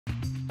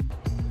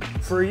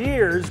For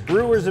years,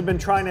 brewers have been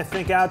trying to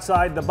think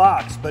outside the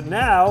box, but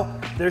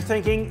now they're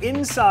thinking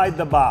inside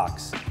the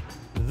box.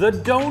 The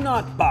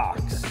donut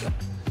box.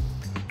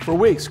 For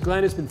weeks,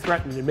 Glenn has been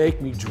threatening to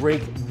make me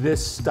drink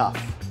this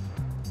stuff.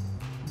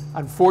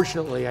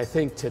 Unfortunately, I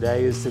think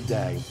today is the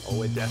day.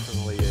 Oh, it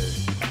definitely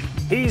is.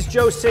 He's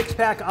Joe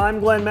Sixpack, I'm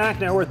Glen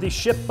Macnow. We're at the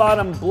Ship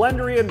Bottom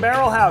Blendery and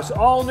Barrel House,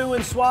 all new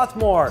in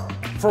Swarthmore,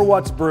 for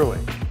What's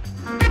Brewing.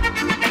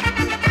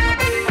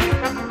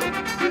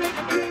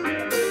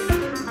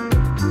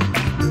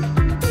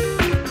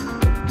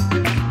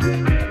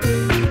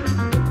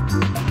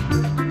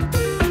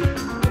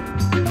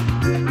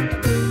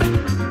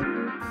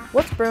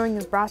 What's Brewing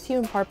is brought to you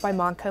in part by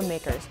Montco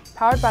Makers,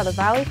 powered by the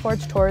Valley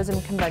Forge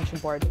Tourism Convention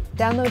Board.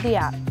 Download the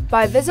app.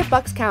 By Visit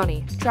Bucks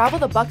County. Travel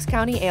the Bucks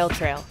County Ale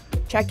Trail.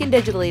 Check in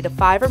digitally to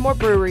 5 or more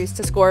breweries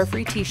to score a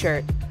free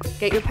t-shirt.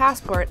 Get your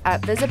passport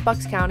at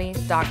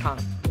visitbuckscounty.com.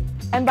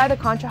 And by the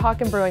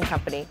Conshohocken Brewing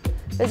Company.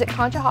 Visit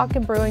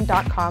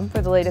conchohockenbrewing.com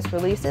for the latest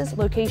releases,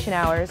 location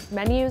hours,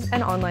 menus,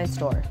 and online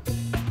store.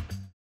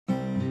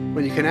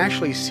 When you can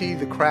actually see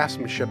the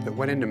craftsmanship that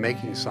went into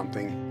making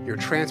something, you're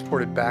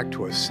transported back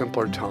to a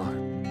simpler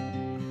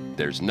time.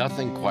 There's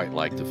nothing quite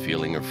like the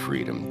feeling of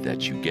freedom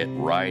that you get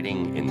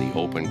riding in the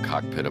open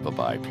cockpit of a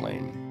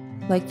biplane.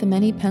 Like the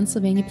many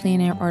Pennsylvania plein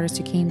air artists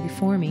who came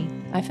before me,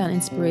 I found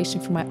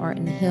inspiration for my art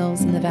in the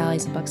hills and the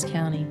valleys of Bucks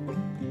County.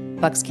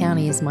 Bucks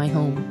County is my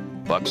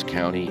home. Bucks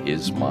County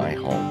is my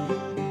home.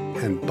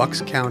 And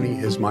Bucks County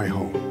is my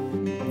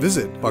home.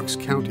 Visit Bucks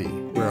County,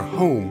 where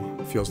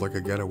home feels like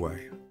a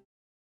getaway.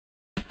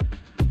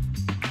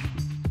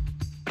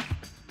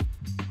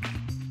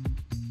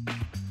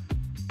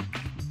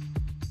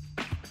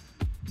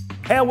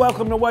 Hey,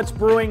 welcome to What's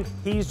Brewing.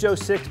 He's Joe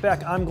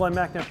Sixpack. I'm Glen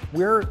Macnow.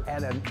 We're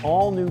at an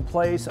all-new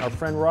place. Our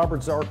friend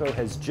Robert Zarko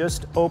has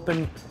just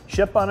opened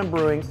Ship Bottom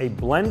Brewing, a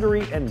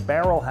blendery and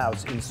barrel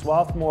house in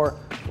Swarthmore.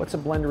 What's a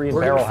blendery and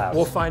barrel house?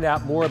 We'll find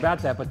out more about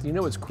that, but you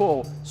know what's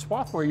cool?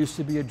 Swarthmore used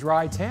to be a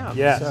dry town.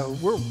 Yeah. So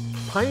we're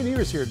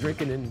pioneers here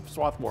drinking in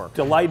Swarthmore.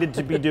 Delighted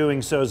to be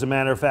doing so, as a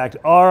matter of fact.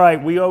 All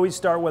right, we always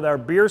start with our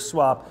beer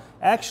swap.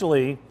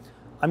 Actually,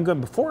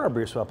 before our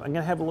beer swap, I'm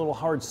gonna have a little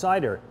hard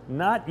cider.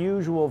 Not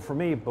usual for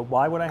me, but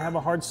why would I have a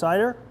hard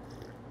cider?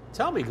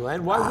 Tell me,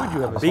 Glenn, why would you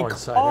have a hard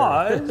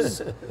cider?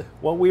 Because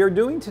what we are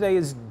doing today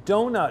is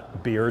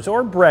donut beers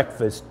or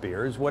breakfast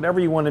beers, whatever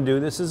you want to do.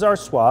 This is our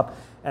swap,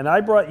 and I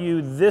brought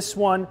you this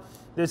one.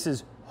 This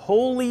is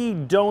Holy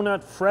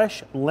Donut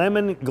Fresh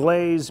Lemon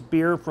Glaze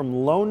beer from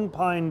Lone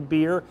Pine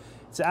Beer.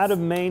 It's out of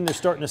Maine. They're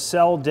starting to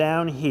sell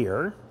down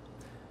here.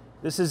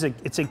 It's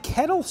a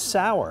kettle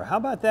sour. How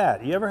about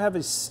that? You ever have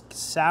a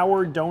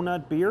sour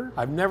donut beer?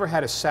 I've never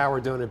had a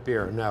sour donut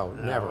beer. No,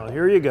 never. Well,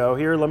 here you go.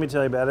 Here, let me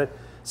tell you about it.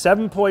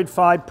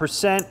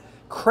 7.5%,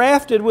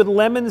 crafted with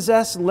lemon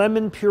zest,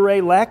 lemon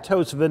puree,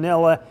 lactose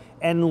vanilla,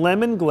 and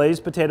lemon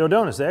glazed potato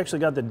donuts. They actually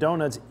got the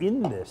donuts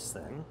in this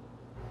thing.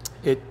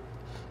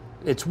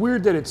 It's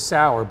weird that it's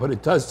sour, but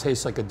it does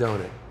taste like a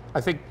donut.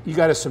 I think you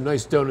got us some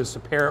nice donuts to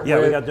pair it with.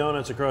 Yeah, we got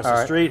donuts across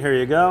the street. Here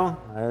you go.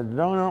 I had a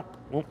donut.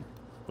 Oh,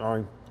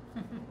 sorry.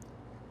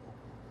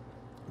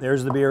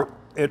 There's the beer.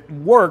 It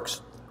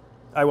works.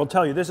 I will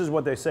tell you, this is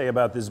what they say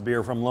about this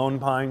beer from Lone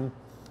Pine.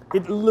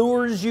 It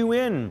lures you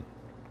in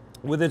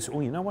with its, oh,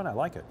 you know what, I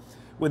like it.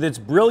 With its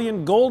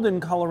brilliant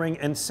golden coloring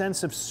and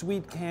sense of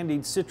sweet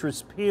candied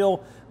citrus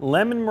peel,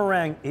 lemon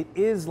meringue, it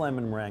is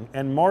lemon meringue,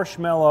 and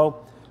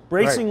marshmallow,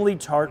 bracingly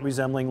tart,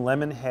 resembling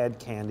lemon head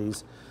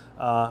candies.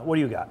 What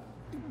do you got?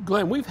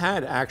 Glenn, we've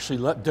had actually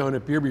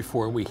donut beer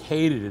before, and we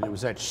hated it. It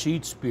was that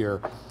Sheets beer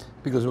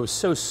because it was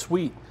so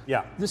sweet.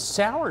 Yeah. The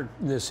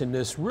sourness in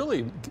this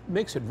really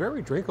makes it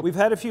very drinkable. We've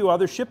had a few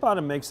other. Ship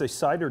Bottom makes a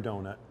cider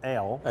donut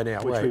ale,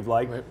 which we've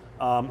liked. Right.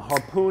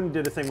 Harpoon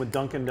did a thing with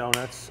Dunkin'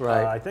 Donuts,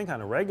 I think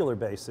on a regular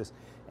basis.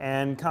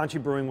 And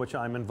Conchi Brewing, which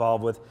I'm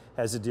involved with,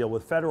 has a deal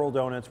with Federal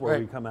Donuts where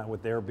we come out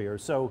with their beer.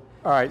 So,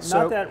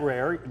 not that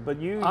rare, but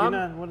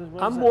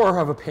I'm more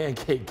of a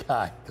pancake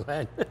guy,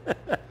 Glenn.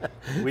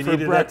 We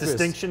needed that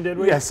distinction, did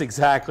we? Yes,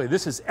 exactly.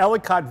 This is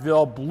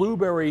Ellicottville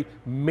Blueberry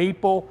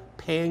Maple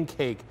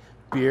Pancake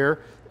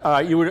beer.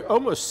 You would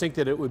almost think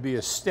that it would be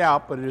a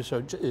stout, but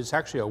it's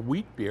actually a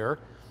wheat beer.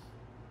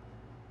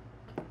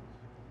 A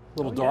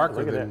little darker.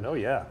 Look at that. Oh,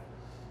 yeah.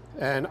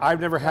 And I've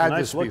never had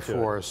this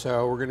before,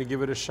 so we're going to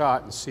give it a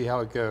shot and see how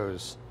it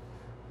goes.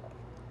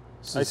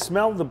 I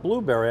smell the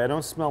blueberry. I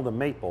don't smell the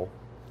maple.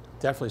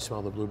 Definitely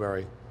smell the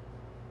blueberry.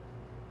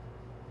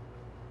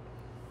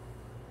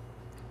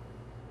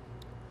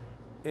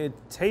 It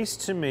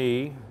tastes to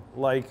me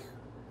like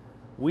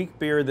weak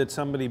beer that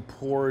somebody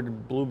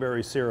poured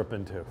blueberry syrup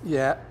into.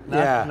 Yeah,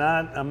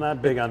 I'm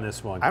not big on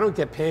this one. I don't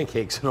get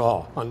pancakes at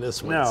all on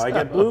this one. No, I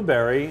get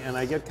blueberry, and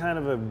I get kind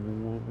of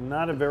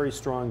not a very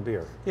strong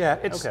beer. Yeah,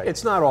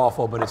 it's not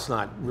awful, but it's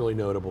not really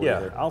notable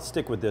either. I'll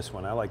stick with this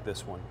one. I like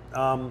this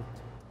one.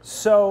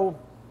 So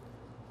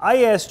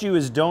I asked you,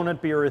 is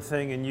donut beer a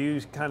thing? And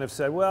you kind of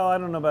said, well, I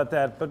don't know about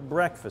that, but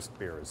breakfast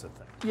beer is a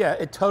thing. Yeah,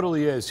 it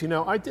totally is. You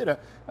know, I did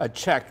a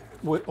check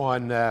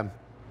on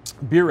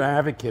Beer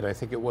Advocate, I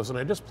think it was, and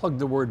I just plugged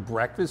the word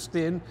breakfast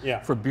in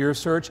for beer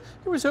search.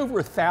 There was over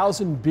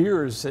 1,000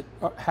 beers that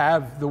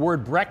have the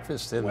word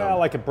breakfast in them. Well,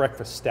 like a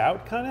breakfast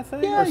stout kind of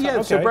thing? Yeah, yeah.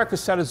 Okay. So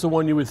breakfast stout is the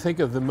one you would think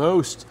of the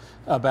most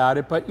about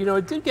it. But, you know,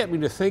 it did get me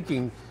to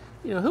thinking,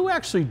 you know, who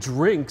actually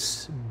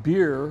drinks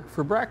beer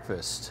for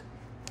breakfast?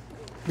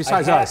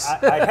 Besides us.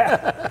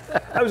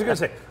 I was going to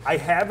say,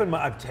 I've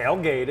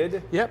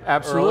tailgated. Yep,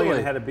 absolutely. Early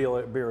and had a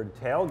beer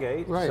at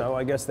tailgate, right. So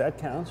I guess that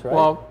counts, right?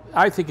 Well,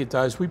 I think it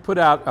does. We put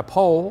out a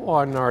poll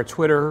on our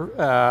Twitter,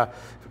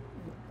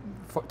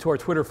 to our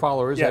Twitter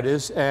followers, that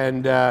is,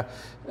 and I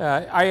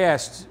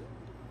asked,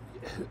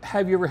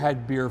 have you ever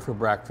had beer for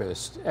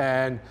breakfast?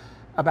 And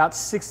about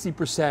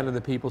 60% of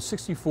the people,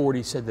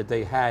 60-40, said that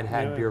they had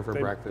beer for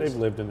breakfast.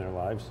 They've lived in their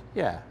lives.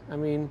 Yeah, I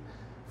mean,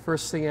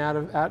 first thing out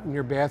in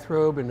your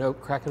bathrobe and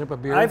cracking up a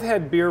beer? I've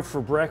had beer for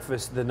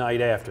breakfast the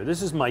night after.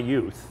 This is my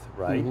youth,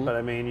 right? But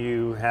I mean,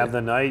 you have the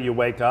night, you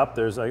wake up,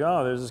 there's like,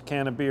 oh, there's this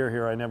can of beer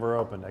here I never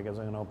opened. I guess I'm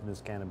going to open this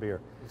can of beer.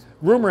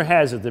 Rumor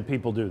has it that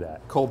people do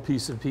that. Cold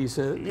piece of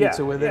pizza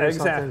with it or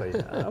exactly.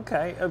 Something?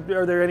 Okay.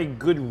 Are there any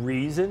good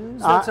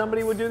reasons that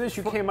somebody would do this?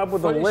 You came up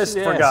with a list,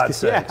 for God's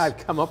sakes. Yeah, I've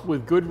come up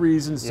with good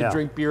reasons to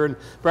drink beer and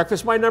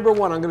breakfast. My number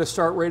one, I'm going to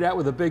start right out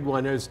with a big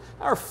one, is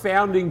our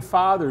founding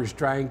fathers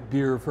drank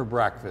beer for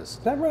breakfast.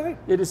 Is that right?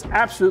 It is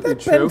absolutely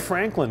true. Ben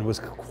Franklin was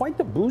quite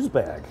the booze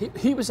bag.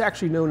 He was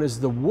actually known as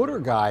the water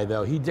guy,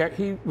 though. He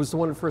was the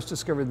one who first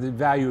discovered the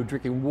value of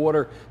drinking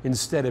water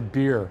instead of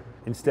beer.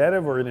 Instead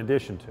of or in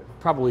addition to?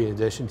 Probably in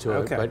addition to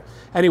Okay. it. But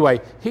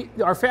anyway,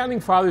 our founding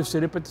fathers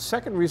did it, but the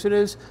second reason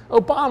is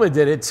Obama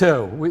did it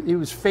too. He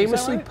was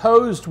famously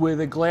posed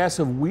with a glass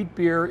of wheat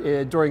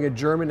beer during a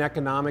German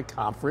economic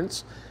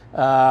conference.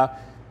 Yeah,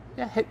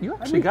 you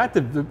actually got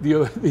the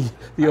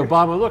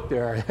Obama look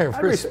there. I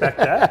respect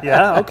that.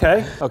 Yeah,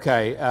 okay.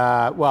 Okay,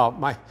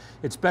 well,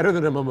 it's better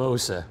than a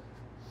mimosa.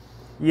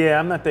 Yeah,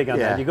 I'm not big on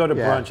that. You go to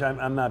brunch,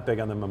 I'm not big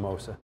on the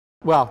mimosa.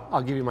 Well,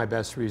 I'll give you my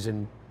best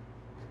reason.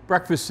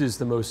 Breakfast is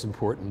the most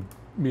important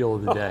meal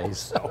of the day.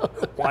 So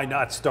why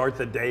not start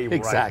the day right?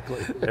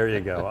 Exactly. There you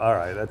go. All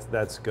right,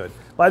 that's good.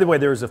 By the way,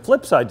 there's a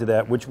flip side to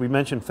that, which we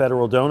mentioned,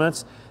 Federal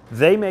Donuts.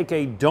 They make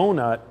a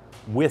donut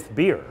with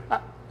beer.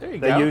 There you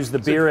They go. use the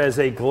beer as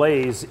a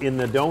glaze in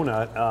the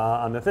donut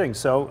on the thing.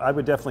 So I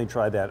would definitely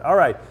try that. All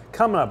right,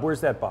 coming up,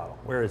 where's that bottle?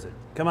 Where is it?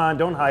 Come on,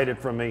 don't hide it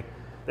from me.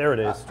 There it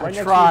is. I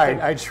tried.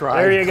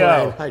 There you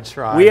go. I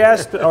tried. We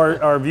asked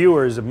our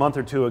viewers a month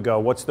or two ago,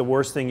 what's the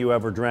worst thing you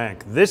ever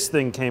drank? This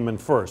thing came in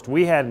first.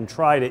 We hadn't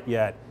tried it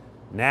yet.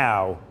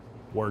 Now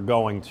we're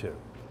going to.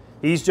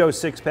 He's Joe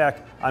Sixpack.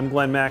 I'm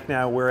Glen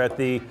Macnow. We're at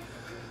the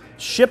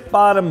Ship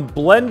Bottom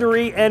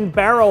Blendery and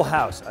Barrel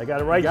House. I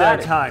got it right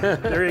that time.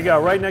 There you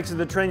go. Right next to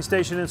the train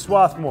station in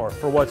Swarthmore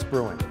for What's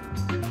Brewing.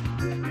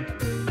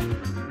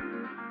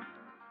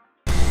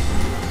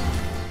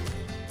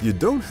 You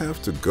don't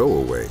have to go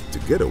away to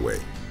get away.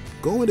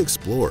 Go and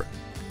explore.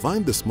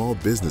 Find the small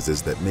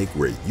businesses that make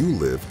where you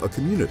live a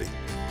community.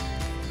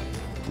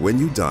 When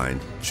you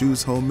dine,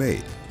 choose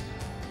homemade.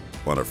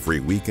 On a free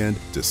weekend,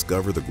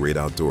 discover the great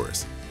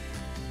outdoors.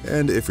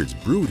 And if it's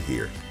brewed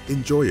here,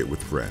 enjoy it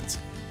with friends.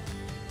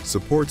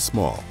 Support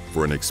small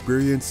for an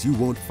experience you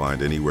won't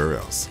find anywhere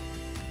else.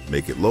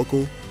 Make it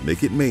local,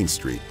 make it Main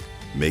Street,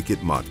 make it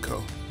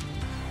Modco.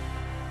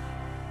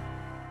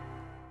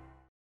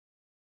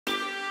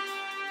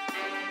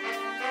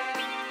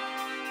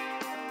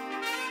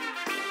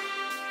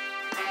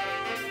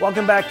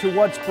 Welcome back to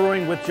What's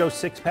Brewing with Joe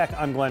Sixpack.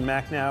 I'm Glen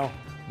Macnow.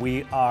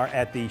 We are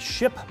at the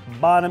Ship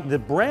Bottom, the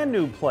brand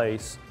new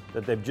place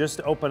that they've just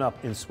opened up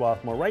in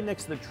Swarthmore, right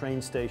next to the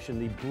train station,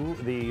 the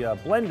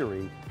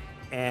Blendery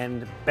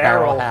and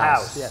Barrel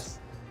House. Yes.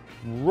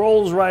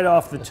 Rolls right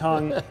off the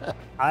tongue.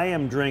 I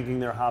am drinking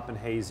their Hop and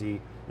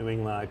Hazy New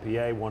England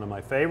IPA, one of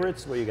my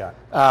favorites. What do you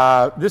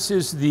got? This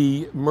is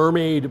the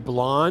Mermaid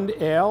Blonde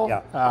Ale.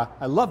 Yeah.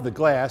 I love the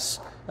glass.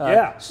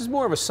 This is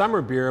more of a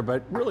summer beer,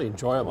 but really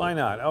enjoyable. Why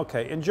not?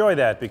 Okay, enjoy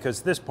that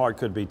because this part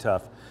could be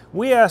tough.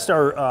 We asked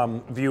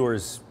our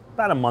viewers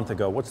about a month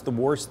ago, what's the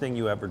worst thing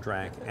you ever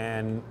drank?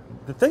 And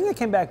the thing that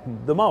came back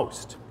the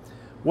most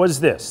was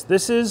this.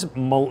 This is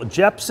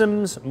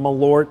Jepson's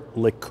Malort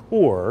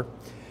Liqueur,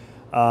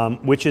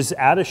 which is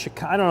out of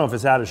Chicago. I don't know if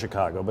it's out of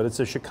Chicago, but it's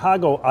a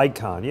Chicago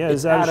icon. Yeah,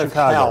 it's out of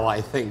Chicago. Hell,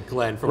 I think,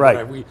 Glenn, from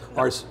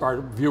what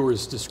our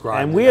viewers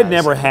described. And we had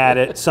never had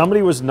it.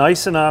 Somebody was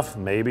nice enough,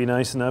 maybe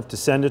nice enough, to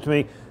send it to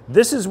me.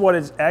 This is what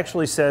it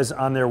actually says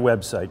on their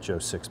website, Joe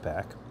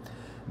Sixpack.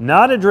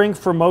 Not a drink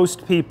for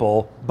most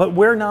people, but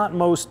we're not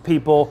most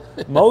people.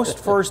 Most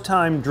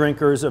first-time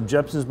drinkers of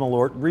Jepson's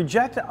Malort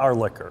reject our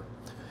liquor.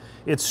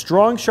 Its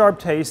strong, sharp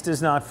taste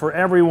is not for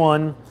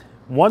everyone.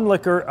 Our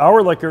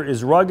liquor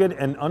is rugged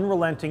and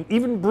unrelenting,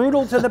 even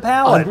brutal to the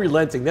palate.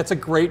 Unrelenting, that's a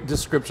great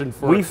description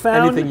for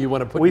anything you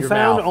want to put in your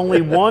mouth. We found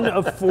only one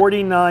of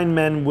 49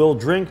 men will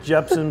drink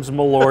Jepson's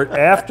Malort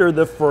after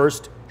the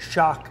first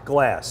shock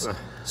glass.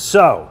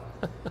 So,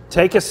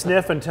 take a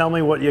sniff and tell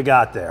me what you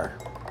got there.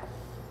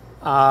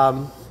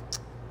 I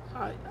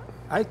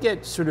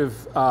get sort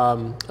of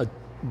a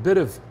bit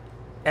of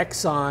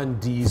Exxon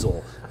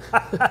diesel.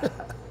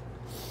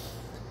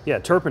 Yeah,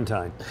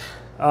 turpentine.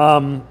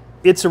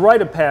 It's a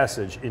rite of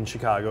passage in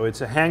Chicago.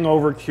 It's a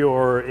hangover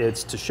cure.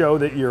 It's to show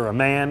that you're a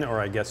man, or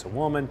I guess a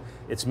woman.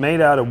 It's made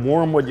out of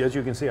wormwood. As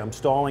you can see, I'm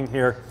stalling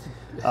here.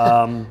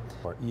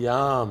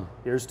 Yum.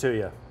 Here's to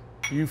you.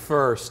 You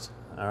first.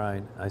 All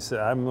right. I said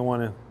I'm the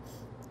one who.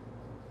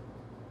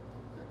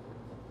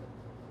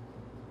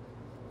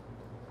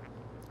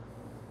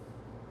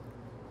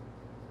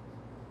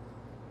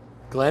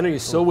 Glenn, are you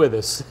still with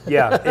us?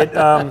 Yeah.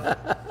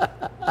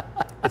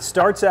 It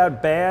starts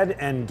out bad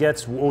and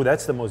gets, oh,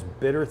 that's the most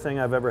bitter thing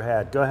I've ever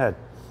had. Go ahead.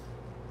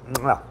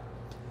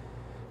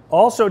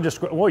 Also,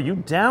 just, whoa, you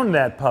downed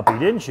that puppy,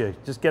 didn't you?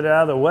 Just get it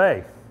out of the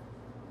way.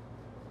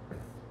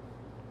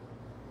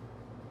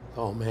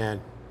 Oh,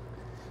 man.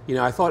 You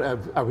know, I thought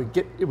I would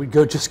get, it would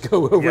go just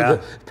go over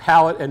the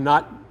palate and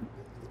not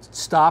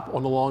stop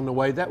along the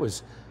way.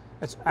 That's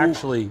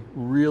actually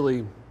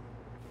really.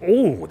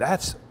 Oh,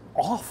 that's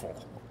awful.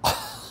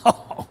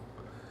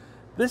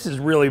 This is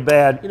really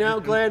bad. You know,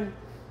 Glenn,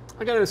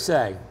 I got to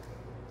say,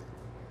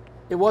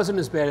 it wasn't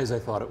as bad as I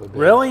thought it would be.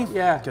 Really?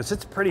 Yeah. Because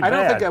it's pretty bad. I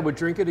don't think I would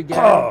drink it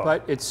again,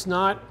 but it's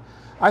not.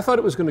 I thought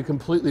it was going to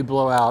completely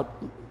blow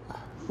out.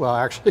 Well,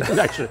 actually,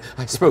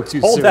 I spoke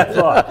too soon. Hold that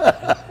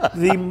thought.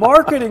 The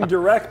marketing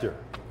director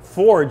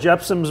for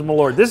Jepsum's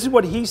Malort, this is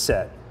what he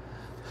said.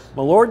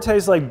 Malort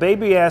tastes like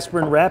baby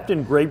aspirin wrapped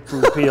in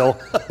grapefruit peel,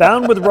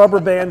 bound with rubber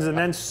bands, and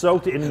then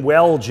soaked in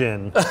well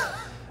gin.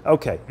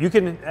 Okay, you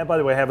can, by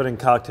the way, have it in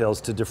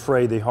cocktails to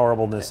defray the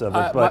horribleness of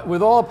it. But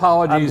with all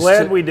apologies, I'm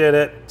glad we did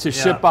it. To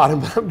Ship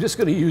Bottom, I'm just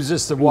going to use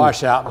this to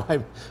wash out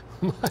my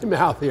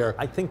mouth here.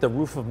 I think the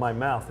roof of my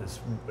mouth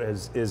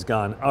is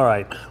gone. All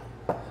right,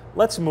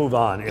 let's move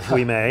on, if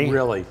we may.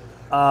 Really?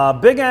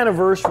 Big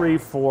anniversary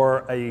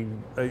for a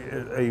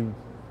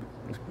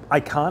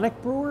iconic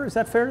brewer, is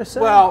that fair to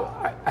say? Well,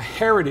 a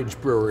heritage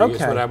brewery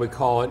is what I would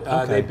call it.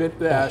 They've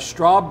been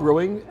Straw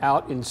Brewing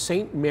out in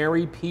St.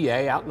 Mary,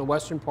 PA, out in the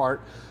western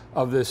part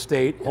of the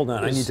state. Hold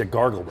on, I need to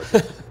gargle with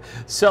it.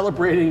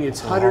 Celebrating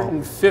its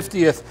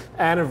 150th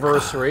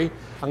anniversary.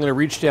 I'm going to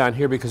reach down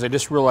here because I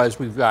just realized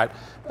we've got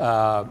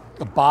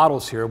the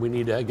bottles here. We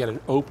need to get an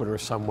opener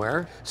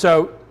somewhere.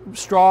 So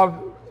Straw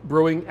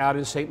Brewing out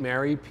in St.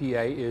 Mary,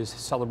 PA is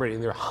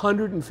celebrating their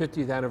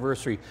 150th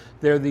anniversary.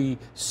 They're the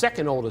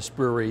second oldest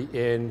brewery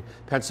in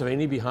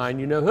Pennsylvania behind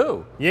you know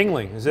who.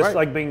 Yuengling. Is this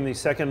like being the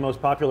second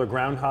most popular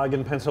groundhog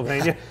in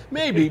Pennsylvania?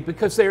 Maybe,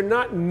 because they're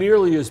not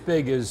nearly as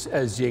big as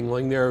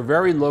Yuengling. They're a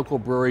very local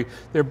brewery.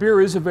 Their beer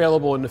is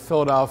available in the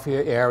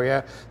Philadelphia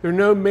area. They're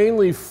known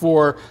mainly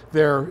for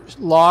their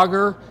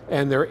lager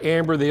and their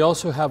amber. They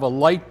also have a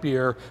light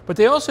beer, but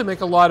they also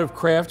make a lot of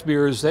craft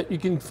beers that you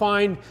can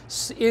find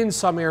in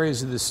some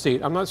areas of the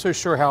state. I'm not so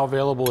sure how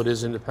available it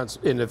is in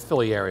the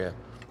Philly area.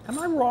 Am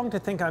I wrong to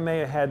think I may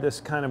have had this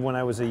kind of when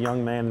I was a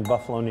young man in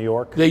Buffalo, New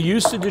York? They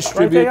used to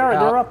distribute. Right,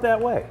 they're up that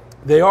way.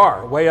 They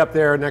are way up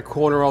there in that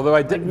corner. Although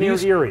I did near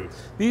Erie.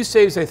 These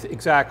days,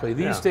 exactly.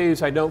 These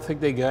days, I don't think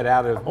they get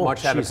out of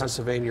much out of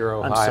Pennsylvania or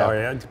Ohio.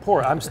 I'm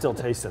sorry. I'm still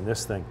tasting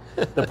this thing.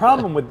 The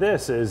problem with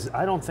this is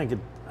I don't think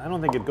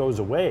it goes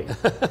away.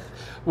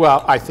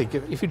 Well, I think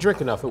if you drink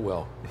enough, it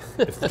will.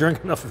 If you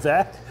drink enough of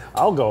that,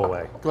 I'll go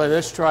away. Glenn,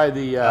 let's try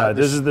the.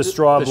 This is the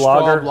straw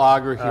lager. Straw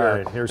lager here. All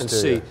right, here's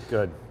to you.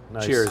 Good.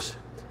 Nice. Cheers.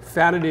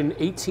 Founded in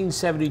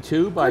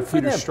 1872 by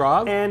Peter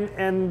Straub.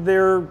 And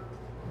they're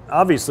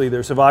obviously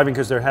they're surviving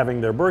because they're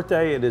having their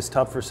birthday. It is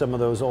tough for some of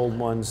those old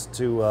ones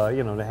to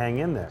to hang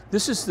in there.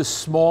 This is the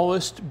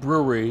smallest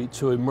brewery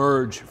to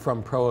emerge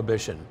from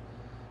Prohibition.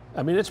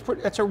 I mean,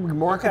 that's a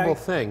remarkable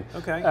thing.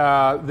 Okay.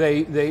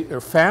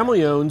 They're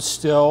family owned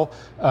still.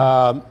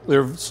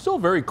 They're still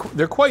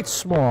they're quite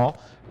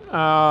small.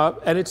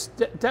 And it's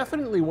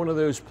definitely one of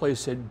those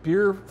places that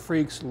beer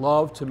freaks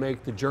love to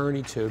make the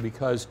journey to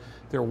because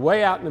they're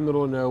way out in the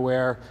middle of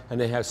nowhere and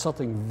they have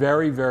something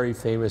very, very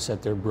famous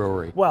at their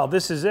brewery. Well,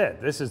 this is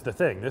it. This is the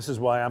thing. This is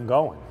why I'm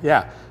going.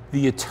 Yeah,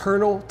 the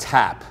Eternal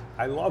Tap.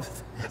 I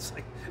love it. It's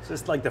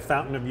just like the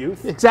Fountain of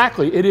Youth.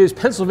 Exactly. It is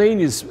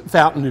Pennsylvania's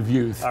Fountain of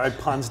Youth. All right,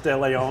 Ponce de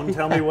Leon,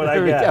 tell me what I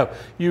there get. You go.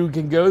 You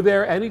can go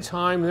there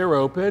anytime they're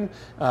open.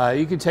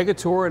 You can take a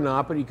tour or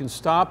not, but you can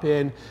stop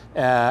in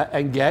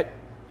and get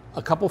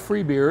a couple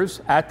free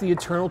beers at the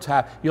Eternal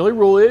Tap. The only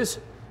rule is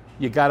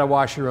you got to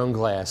wash your own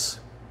glass.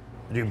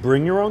 Do you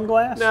bring your own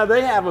glass? No,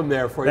 they have them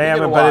there for you. They have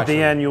them, but at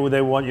the end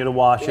they want you to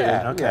wash it.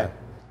 Okay. Yeah.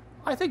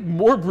 I think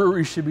more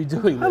breweries should be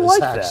doing this, I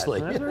like actually.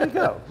 that. There you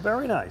go.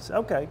 Very nice.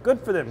 Okay, good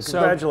for them.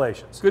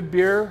 Congratulations. So, good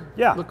beer.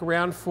 Yeah. Look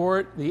around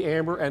for it. The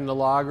amber and the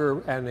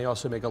lager, and they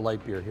also make a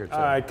light beer here, too.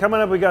 All right, coming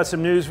up, we got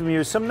some news from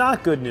you. Some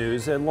not good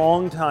news. A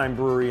longtime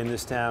brewery in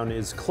this town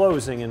is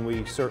closing, and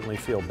we certainly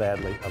feel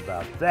badly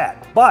about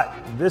that. But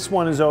this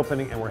one is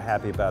opening, and we're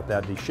happy about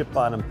that. The Ship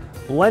Bottom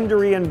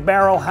Blendery and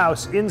Barrel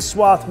House in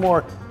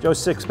Swarthmore. Joe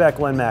Sixpack,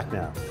 Glen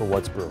Macnow for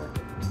What's Brewing.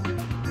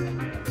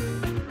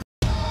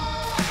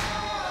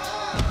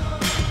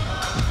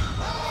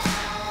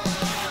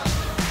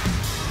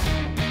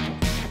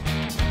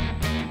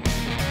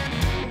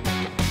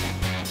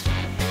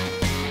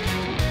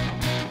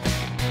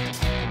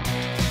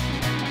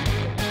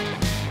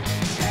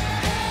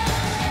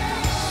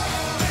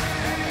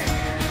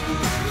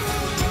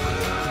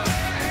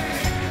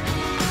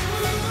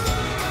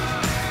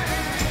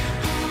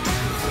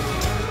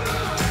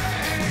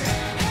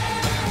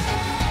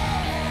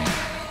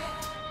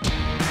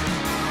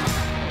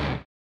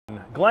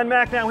 Glen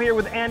Macnow here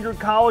with Andrew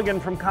Colligan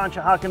from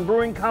Conshohocken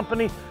Brewing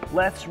Company.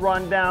 Let's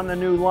run down the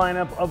new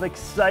lineup of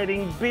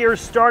exciting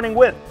beers, starting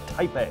with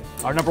Type A.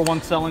 Our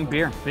 #1 selling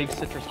beer, big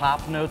citrus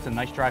hop notes and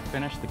nice dry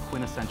finish, the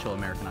quintessential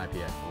American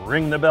IPA.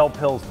 Ring the Bell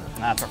Pilsner.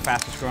 And that's our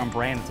fastest growing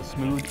brand. It's a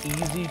smooth,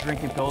 easy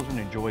drinking Pilsner to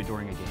enjoy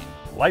during a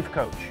game. Life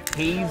Coach.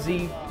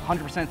 Hazy,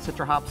 100%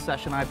 citra hop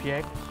session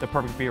IPA, the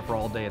perfect beer for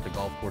all day at the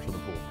golf course or the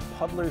pool.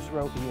 Puddler's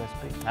Row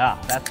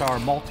ESP. That's our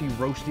malty,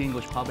 roasty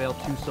English pub ale,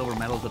 2 silver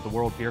medals at the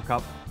World Beer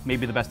Cup.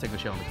 Maybe the best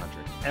English ale in the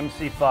country.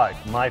 MC5,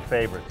 my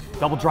favorite.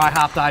 Double dry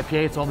hopped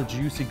IPA, it's all the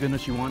juicy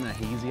goodness you want in a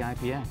hazy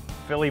IPA.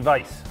 Philly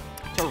Vice.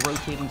 It's our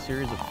rotating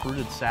series of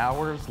fruited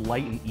sours,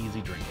 light and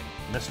easy drinking.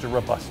 Mr.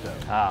 Robusto.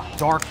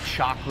 Dark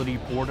chocolatey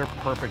porter,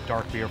 perfect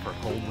dark beer for a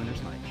cold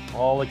winter's night.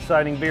 All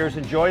exciting beers,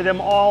 enjoy them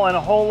all and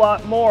a whole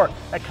lot more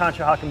at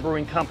Conshohocken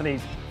Brewing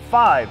Company's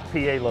 5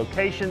 PA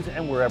locations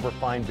and wherever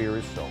fine beer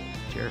is sold.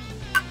 Cheers.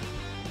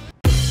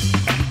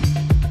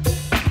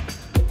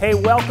 Hey,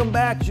 welcome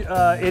back.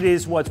 It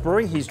is What's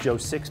Brewing. He's Joe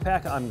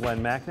Sixpack. I'm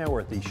Glen Macnow.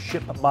 We're at the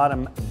Ship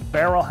Bottom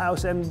Barrel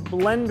House and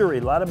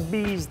Blendery. A lot of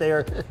bees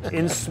there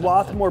in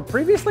Swarthmore.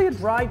 Previously a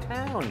dry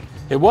town.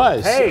 It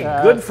was. Hey,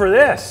 good for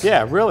this.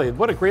 Yeah, really.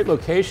 What a great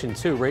location,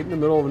 too. Right in the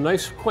middle of a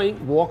nice,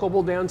 quaint,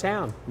 walkable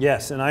downtown.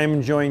 Yes, and I am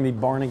enjoying the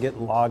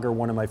Barnegat Lager,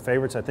 one of my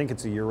favorites. I think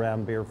it's a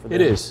year-round beer for them. It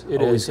is.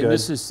 It Always is. good. And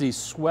this is the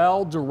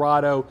Swell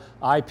Dorado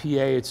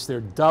IPA. It's their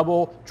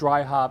double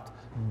dry hopped,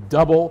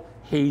 double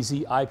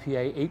hazy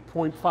IPA,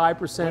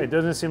 8.5%. It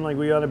doesn't seem like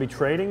we ought to be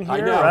trading here,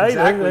 I know, right?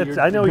 exactly.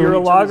 I know you're a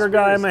brewing lager to the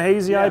guy, I'm spirits. a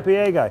hazy Yeah.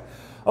 IPA guy.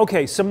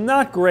 Okay, some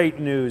not great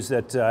news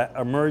that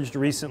emerged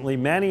recently.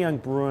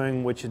 Manayunk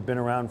Brewing, which had been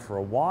around for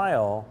a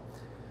while,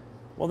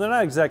 well, they're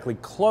not exactly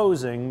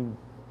closing,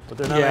 but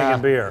they're not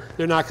making beer.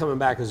 They're not coming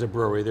back as a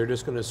brewery. They're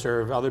just going to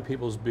serve other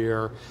people's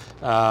beer.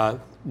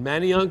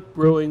 Manayunk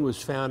Brewing was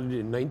founded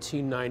in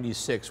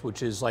 1996,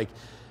 which is like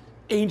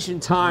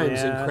ancient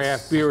times in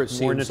craft beer, it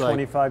seems like. More than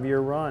a 25-year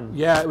run.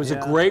 Yeah, it was a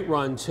great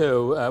run,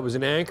 too. It was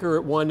an anchor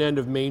at one end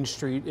of Main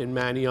Street in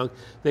Manayunk.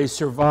 They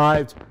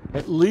survived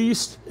at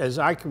least, as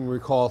I can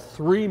recall,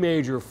 3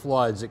 major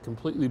floods that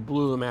completely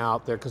blew them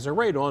out there, because they're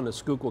right on the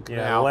Schuylkill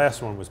Canal. Yeah, the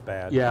last one was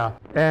bad. Yeah,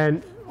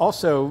 and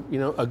also, you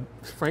know,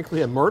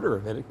 frankly, a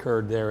murder that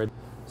occurred there.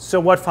 So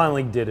what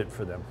finally did it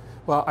for them?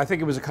 Well, I think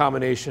it was a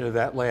combination of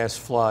that last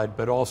flood,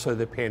 but also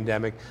the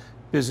pandemic.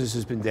 Business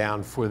has been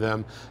down for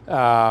them.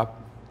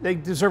 They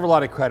deserve a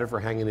lot of credit for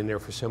hanging in there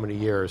for so many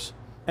years.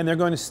 And they're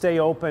going to stay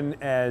open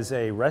as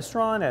a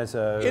restaurant, as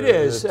a It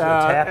is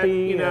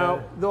tappy. you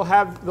know, they'll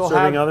have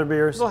serving other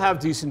beers. They'll have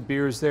decent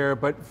beers there,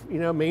 but you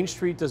know, Main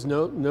Street does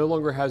no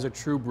longer has a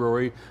true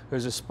brewery.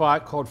 There's a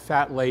spot called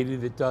Fat Lady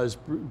that does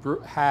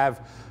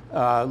have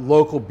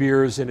local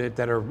beers in it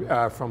that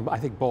are from, I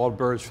think, Bald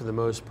Birds for the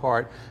most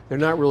part. They're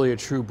not really a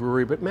true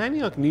brewery, but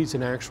Manayunk needs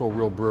an actual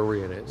real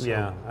brewery in it. So.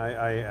 Yeah,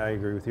 I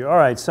agree with you. All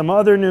right, some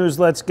other news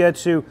let's get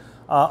to.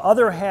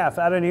 Other Half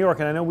out of New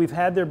York, and I know we've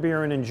had their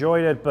beer and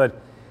enjoyed it, but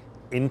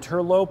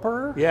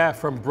Interloper? Yeah,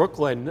 from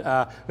Brooklyn.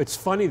 It's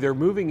funny, they're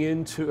moving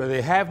into, or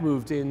they have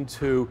moved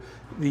into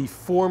the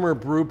former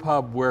brew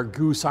pub where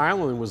Goose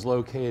Island was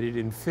located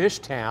in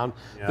Fishtown.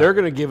 Yeah. They're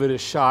going to give it a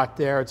shot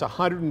there. It's a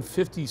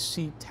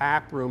 150-seat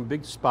tap room,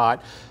 big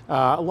spot.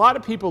 A lot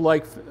of people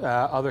like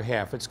Other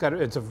Half. It's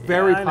a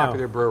very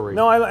popular brewery.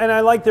 No, and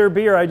I like their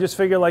beer. I just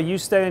figure like you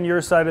stay on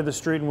your side of the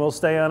street and we'll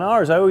stay on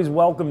ours. I always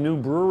welcome new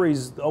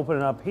breweries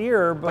opening up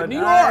here, but New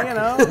York, you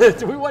know,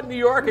 do we want New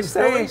York and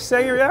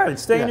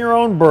stay in your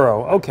own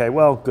borough. Okay,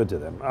 well, good to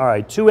them. All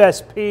right,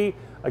 2SP.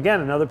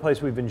 Again, another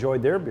place we've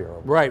enjoyed their beer.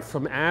 Right,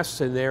 from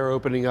Aston, they're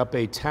opening up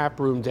a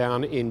tap room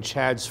down in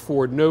Chadds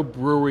Ford. No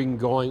brewing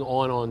going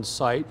on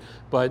site,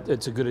 but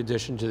it's a good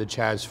addition to the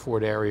Chadds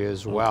Ford area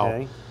as well.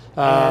 Okay.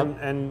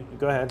 And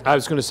go ahead. I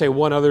was going to say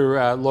one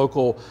other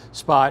local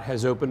spot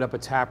has opened up a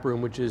tap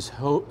room, which is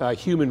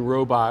Human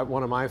Robot,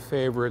 one of my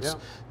favorites.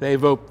 Yeah.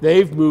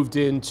 They've moved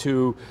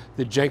into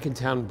the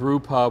Jenkintown Brew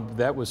Pub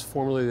that was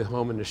formerly the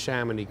home in the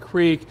Chamonix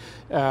Creek.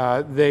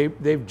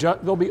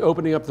 They'll be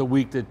opening up the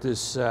week that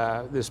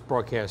this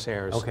broadcast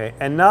airs. Okay,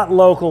 and not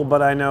local,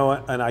 but I know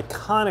an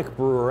iconic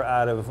brewer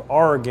out of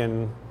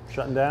Oregon.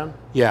 Shutting down?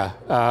 Yeah,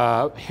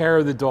 Hair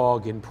of the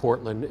Dog in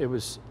Portland. It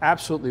was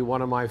absolutely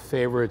one of my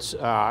favorites.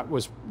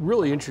 Was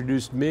really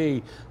introduced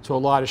me to a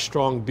lot of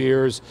strong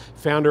beers.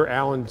 Founder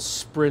Alan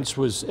Sprintz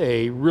was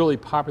a really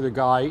popular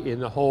guy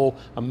in the whole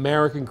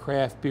American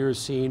craft beer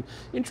scene.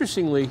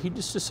 Interestingly, he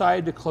just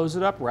decided to close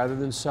it up rather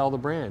than sell the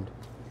brand.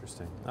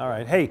 Interesting. All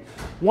right. Hey,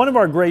 one of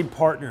our great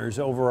partners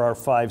over our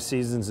 5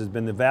 seasons has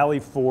been the Valley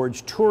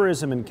Forge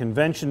Tourism and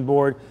Convention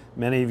Board.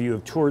 Many of you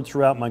have toured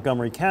throughout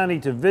Montgomery County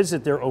to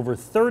visit their over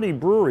 30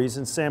 breweries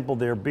and sample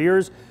their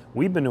beers.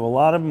 We've been to a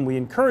lot of them. We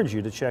encourage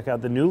you to check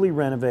out the newly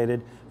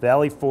renovated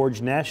Valley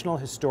Forge National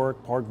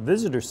Historic Park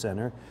Visitor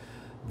Center.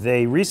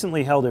 They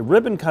recently held a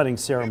ribbon-cutting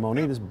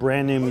ceremony. This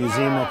brand-new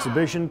museum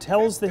exhibition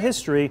tells the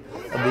history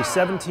of the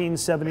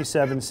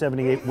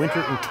 1777-78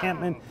 winter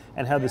encampment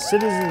and how the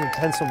citizens of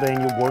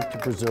Pennsylvania worked to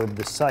preserve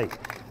the site.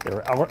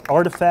 There are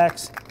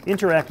artifacts,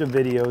 interactive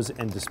videos,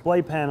 and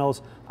display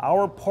panels.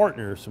 Our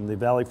partners from the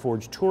Valley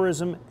Forge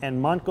Tourism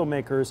and Montco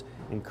Makers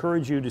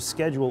encourage you to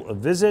schedule a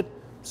visit.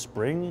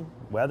 Spring,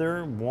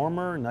 weather,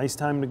 warmer, nice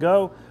time to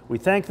go. We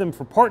thank them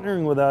for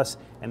partnering with us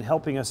and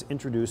helping us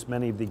introduce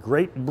many of the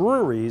great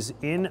breweries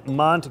in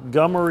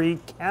Montgomery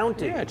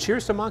County. Yeah,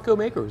 cheers to Montco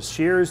Makers.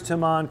 Cheers to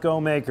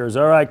Montco Makers.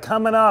 All right,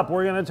 coming up,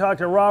 we're going to talk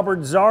to Robert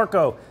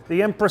Zarko,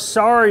 the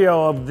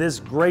impresario of this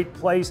great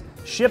place,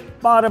 Ship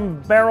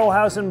Bottom Barrel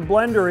House and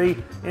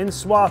Blendery in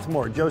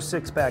Swarthmore. Joe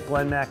Sixpack,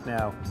 Glen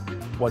Macnow.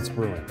 What's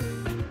brewing?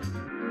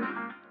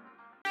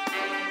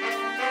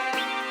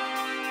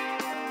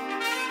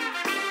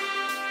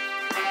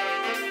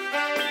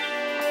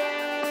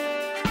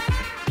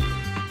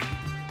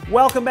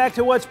 Welcome back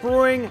to What's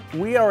Brewing.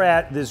 We are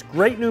at this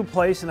great new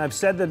place, and I've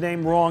said the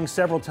name wrong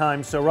several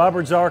times. So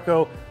Robert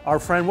Zarko, our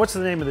friend, what's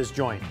the name of this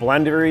joint?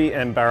 Blendery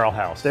and Barrel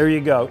House. There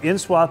you go. In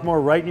Swarthmore,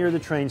 right near the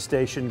train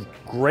station.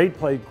 Great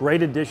place,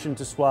 great addition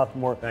to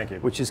Swarthmore. Thank you.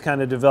 Which is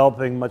kind of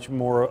developing much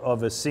more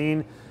of a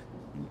scene.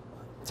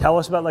 Tell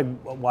us about, like,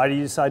 why do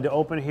you decide to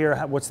open here?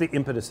 What's the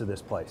impetus of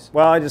this place?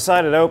 Well, I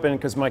decided to open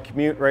because my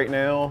commute right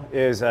now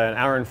is an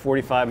hour and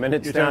 45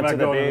 minutes You're down talking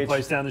to about the going beach. to the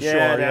place down the yeah,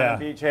 shore, down yeah. at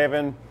Beach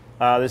Haven.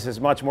 This is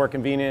much more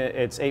convenient.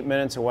 It's 8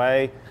 minutes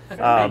away.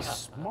 Very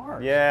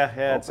smart. Yeah,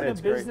 Open it's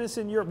a business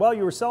great. in your, well,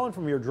 you were selling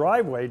from your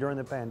driveway during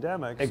the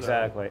pandemic. So.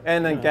 Exactly.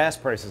 And then gas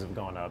prices have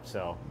gone up,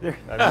 so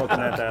I'm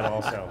looking at that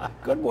also.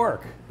 Good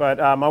work. But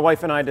my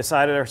wife and I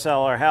decided to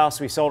sell our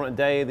house. We sold it in a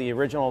day. The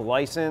original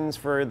license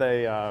for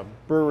the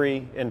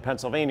brewery in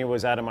Pennsylvania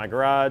was out of my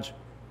garage.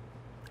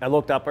 I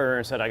looked up her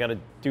and said, I got to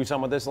do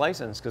something with this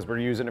license because we're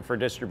using it for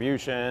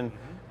distribution.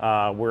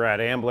 We're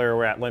at Ambler,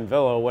 we're at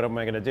Linvilla, what am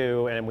I going to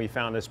do? And we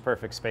found this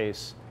perfect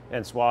space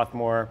in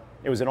Swarthmore.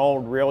 It was an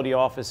old realty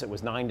office. It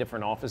was 9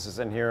 different offices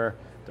in here.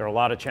 There are a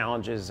lot of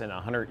challenges in a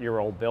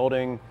 100-year-old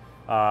building.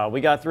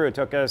 We got through. It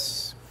took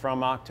us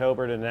from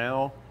October to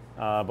now,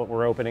 but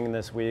we're opening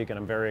this week, and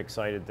I'm very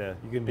excited to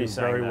You can be do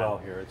saying very that. well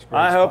here. It's a great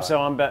I hope spot.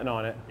 so. I'm betting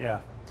on it. Yeah.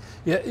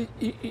 Yeah,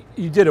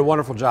 you did a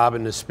wonderful job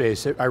in this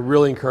space. I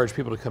really encourage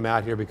people to come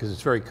out here because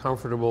it's very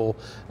comfortable.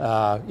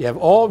 You have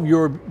all of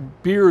your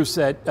beers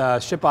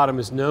that Ship Bottom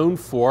is known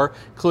for,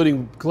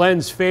 including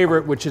Glen's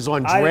favorite, which is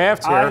on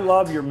draft here. I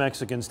love your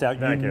Mexican stout.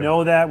 Thank you.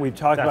 Know that. We've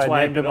talked That's about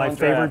why I named put it it my on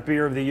favorite draft.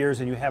 beer of the years,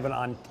 and you have it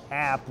on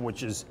tap,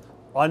 which is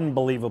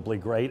unbelievably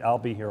great. I'll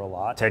be here a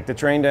lot. Take the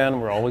train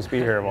down. We'll always be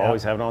here. We'll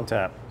always have it on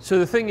tap. So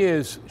the thing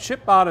is,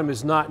 Ship Bottom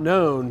is not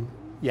known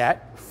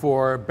yet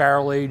for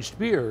barrel-aged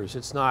beers.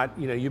 It's not,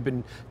 you know, you've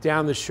been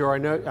down the shore. I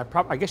know,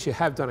 I guess you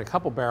have done a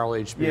couple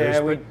barrel-aged beers.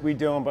 Yeah, but we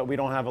do them, but we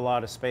don't have a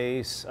lot of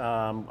space.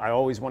 I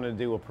always wanted to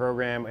do a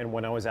program, and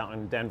when I was out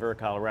in Denver,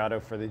 Colorado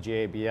for the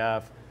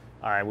GABF,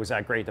 I was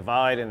at Great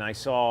Divide, and I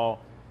saw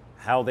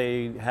how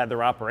they had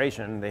their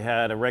operation. They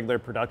had a regular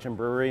production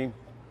brewery,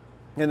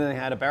 and then they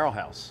had a barrel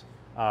house.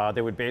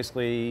 They would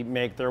basically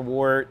make their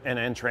wort and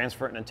then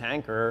transfer it in a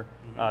tanker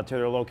to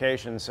their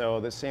location. So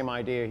the same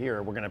idea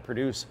here. We're going to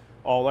produce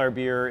all our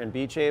beer in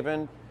Beach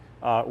Haven,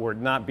 or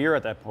not beer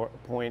at that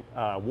point,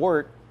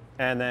 wort,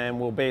 and then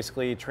we'll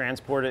basically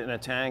transport it in a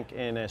tank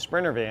in a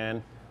Sprinter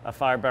van, a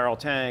 5-barrel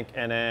tank,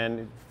 and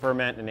then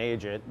ferment and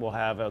age it. We'll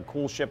have a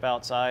cool ship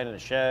outside in a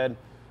shed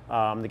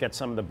to get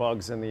some of the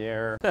bugs in the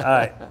air. All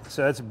right,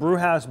 so that's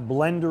Brewhouse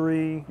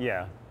Blendery.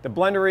 Yeah. The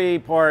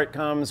blendery part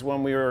comes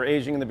when we were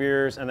aging the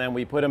beers, and then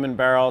we put them in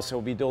barrels. So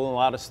we'll be doing a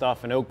lot of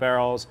stuff in oak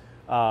barrels,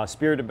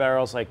 spirited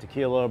barrels like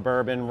tequila,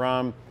 bourbon,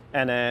 rum.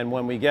 And then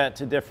when we get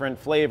to different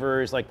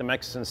flavors like the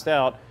Mexican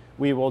stout,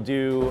 we will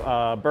do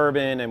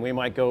bourbon, and we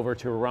might go over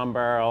to a rum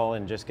barrel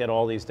and just get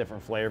all these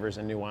different flavors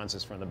and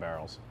nuances from the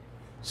barrels.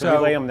 So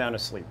we lay them down to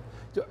sleep.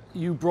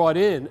 you brought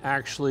in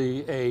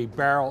actually a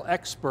barrel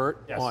expert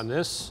on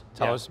this.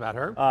 Tell us about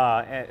her.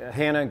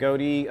 Hannah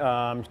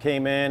Godey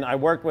came in. I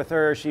worked with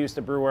her. She used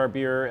to brew our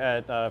beer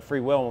at Free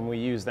Will when we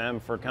used them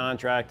for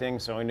contracting,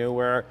 so I knew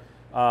her.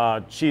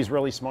 She's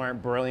really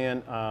smart,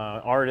 brilliant,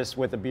 artist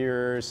with the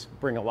beers,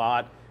 bring a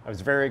lot. I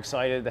was very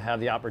excited to have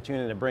the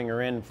opportunity to bring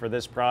her in for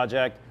this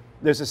project.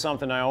 This is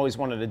something I always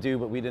wanted to do,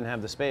 but we didn't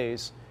have the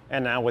space.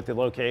 And now with the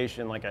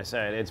location, like I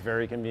said, it's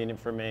very convenient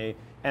for me.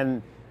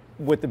 And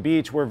with the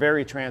beach, we're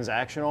very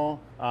transactional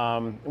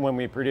when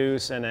we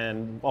produce, and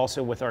then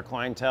also with our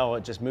clientele,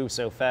 it just moves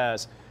so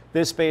fast.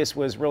 This space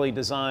was really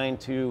designed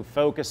to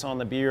focus on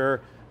the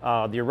beer,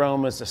 the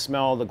aromas, the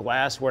smell, the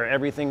glass, where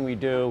everything we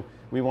do,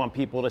 we want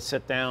people to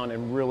sit down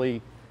and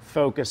really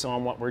focus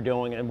on what we're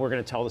doing, and we're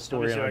going to tell the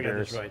story on our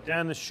beers. Right.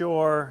 Down the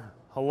shore,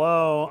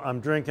 hello,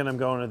 I'm drinking, I'm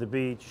going to the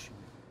beach.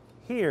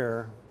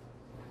 Here,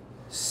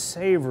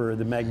 savor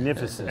the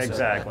magnificence.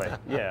 Exactly,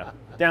 yeah.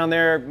 Down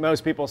there,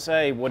 most people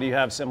say, what do you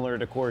have similar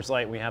to Coors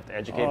Light? We have to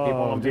educate people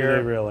on beer.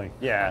 Do they really?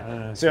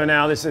 Yeah. So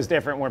now this is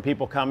different where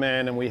people come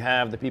in and we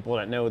have the people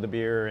that know the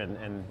beer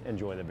and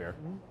enjoy the beer.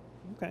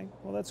 Okay,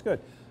 well that's good.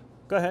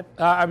 Go ahead.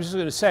 I was just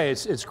going to say,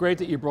 it's great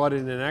that you brought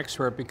in an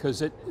expert,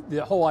 because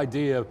the whole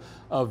idea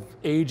of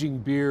aging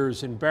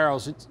beers in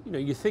barrels,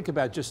 you think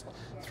about just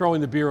throwing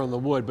the beer on the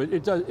wood,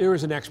 but there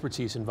is an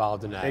expertise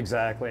involved in that.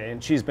 Exactly,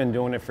 and she's been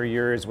doing it for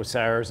years with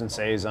sours and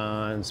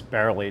saisons,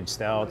 barrel-aged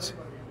stouts.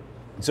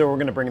 So we're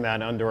going to bring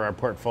that under our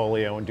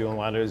portfolio and doing a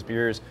lot of those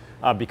beers.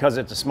 Because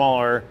it's a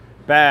smaller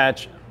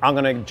batch, I'm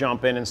going to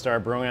jump in and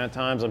start brewing at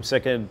times. I'm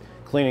sick of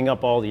cleaning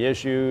up all the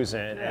issues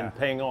and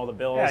paying all the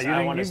bills.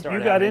 Yeah,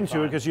 you got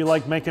into it because you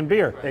like making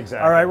beer.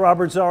 Exactly. All right,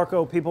 Robert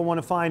Zarko, people want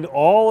to find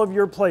all of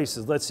your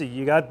places. Let's see,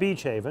 you got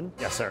Beach Haven.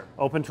 Yes, sir.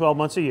 Open 12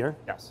 months a year.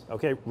 Yes.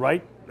 Okay,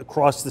 right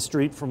across the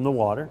street from the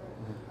water.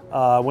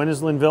 When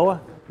is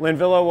Linvilla?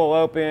 Linvilla will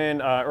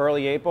open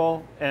early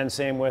April, and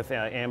same with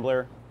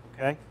Ambler.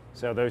 Okay.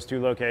 So those two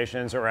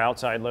locations are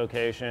outside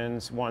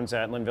locations. One's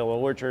at Linvilla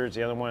Orchards,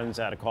 the other one's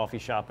at a coffee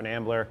shop in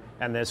Ambler,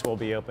 and this will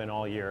be open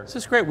all year. This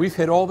is great. We've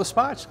hit all the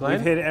spots, Glenn.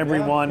 We've hit every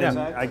one, and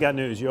exactly. I got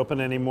news. You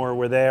open any more,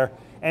 we're there.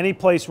 Any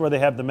place where they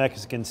have the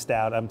Mexican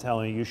stout, I'm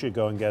telling you, you should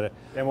go and get it.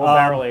 And we'll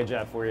barrel age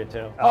that for you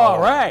too. All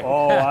right.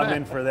 Oh, I'm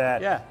in for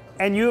that. Yeah.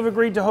 And you have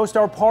agreed to host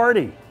our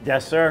party.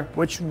 Yes, sir.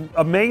 Which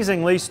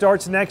amazingly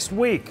starts next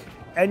week.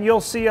 And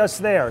you'll see us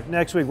there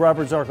next week.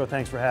 Robert Zarko,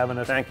 thanks for having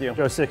us. Thank you.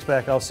 Joe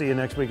Sixpack, I'll see you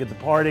next week at the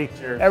party.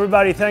 Cheers.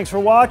 Everybody, thanks for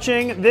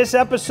watching this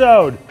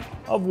episode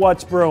of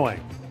What's Brewing.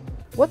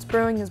 What's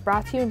Brewing is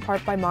brought to you in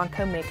part by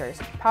Macnow Makers,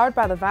 powered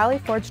by the Valley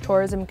Forge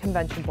Tourism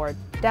Convention Board.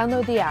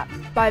 Download the app.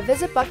 By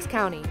Visit Bucks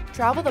County,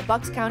 travel the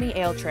Bucks County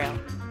Ale Trail.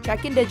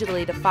 Check in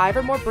digitally to 5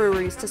 or more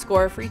breweries to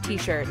score a free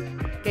t-shirt.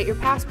 Get your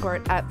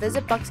passport at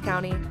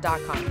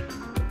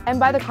visitbuckscounty.com.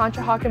 And by the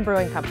Conshohocken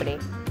Brewing Company.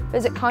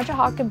 Visit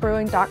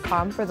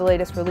ConchahockenBrewing.com for the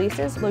latest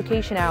releases,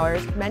 location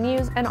hours,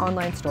 menus, and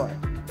online store.